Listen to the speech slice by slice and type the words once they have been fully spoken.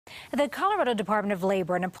The Colorado Department of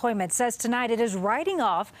Labor and Employment says tonight it is writing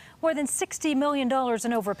off more than $60 million in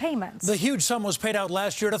overpayments. The huge sum was paid out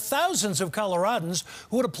last year to thousands of Coloradans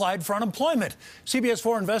who had applied for unemployment.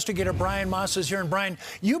 CBS4 investigator Brian Moss is here. And Brian,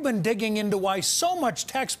 you've been digging into why so much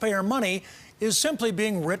taxpayer money is simply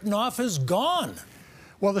being written off as gone.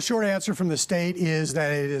 Well, the short answer from the state is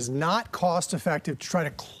that it is not cost effective to try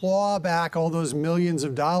to claw back all those millions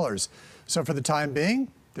of dollars. So for the time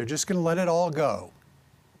being, they're just going to let it all go.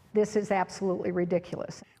 This is absolutely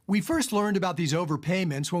ridiculous. We first learned about these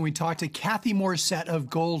overpayments when we talked to Kathy Morissette of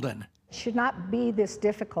Golden. It should not be this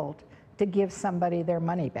difficult to give somebody their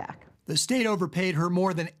money back. The state overpaid her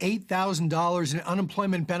more than $8,000 in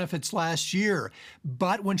unemployment benefits last year.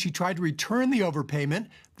 But when she tried to return the overpayment,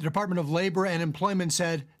 the Department of Labor and Employment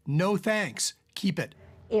said, no thanks, keep it.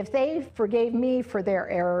 If they forgave me for their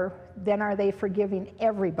error, then are they forgiving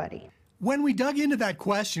everybody? When we dug into that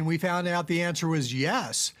question, we found out the answer was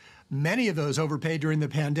yes. Many of those overpaid during the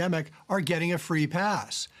pandemic are getting a free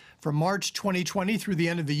pass. From March 2020 through the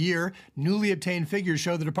end of the year, newly obtained figures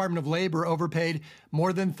show the Department of Labor overpaid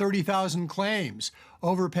more than 30,000 claims,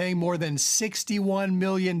 overpaying more than $61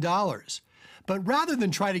 million. But rather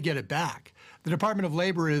than try to get it back, the Department of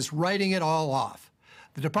Labor is writing it all off.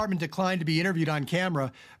 The department declined to be interviewed on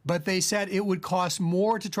camera, but they said it would cost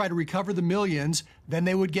more to try to recover the millions than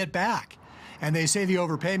they would get back. And they say the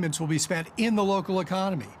overpayments will be spent in the local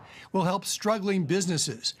economy, will help struggling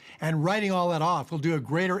businesses, and writing all that off will do a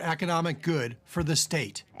greater economic good for the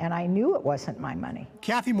state. And I knew it wasn't my money.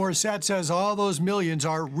 Kathy Morissette says all those millions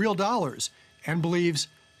are real dollars and believes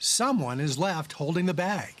someone is left holding the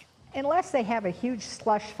bag. Unless they have a huge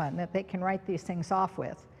slush fund that they can write these things off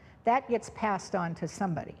with, that gets passed on to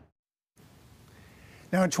somebody.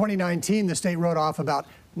 Now, in 2019, the state wrote off about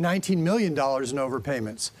 $19 million in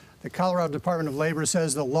overpayments. The Colorado Department of Labor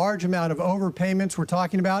says the large amount of overpayments we're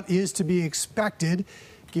talking about is to be expected,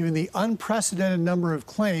 given the unprecedented number of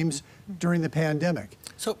claims during the pandemic.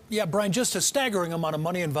 So, yeah, Brian, just a staggering amount of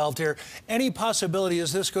money involved here. Any possibility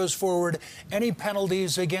as this goes forward, any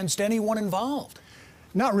penalties against anyone involved?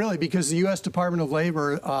 Not really, because the U.S. Department of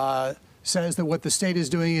Labor says that what the state is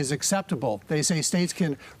doing is acceptable. They say states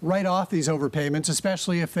can write off these overpayments,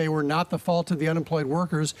 especially if they were not the fault of the unemployed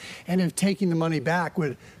workers, and if taking the money back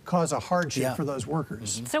would cause a hardship for those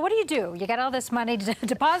workers. So what do? You get all this money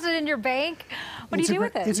deposited in your bank. What do you do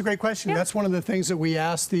with it? It's a great question. Yeah. That's one of the things that we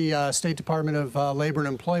asked the State Department of Labor and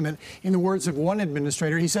Employment. In the words of one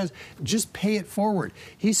administrator, he says, just pay it forward.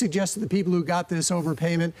 He suggested the people who got this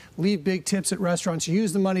overpayment leave big tips at restaurants,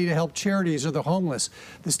 use the money to help charities or the homeless.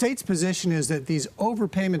 The state's position is that these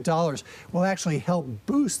overpayment dollars will actually help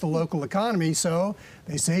boost the local economy, so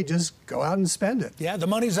they say just go out and spend it. Yeah, the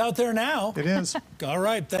money's out there now. It is. All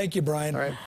right. Thank you, Brian. All right.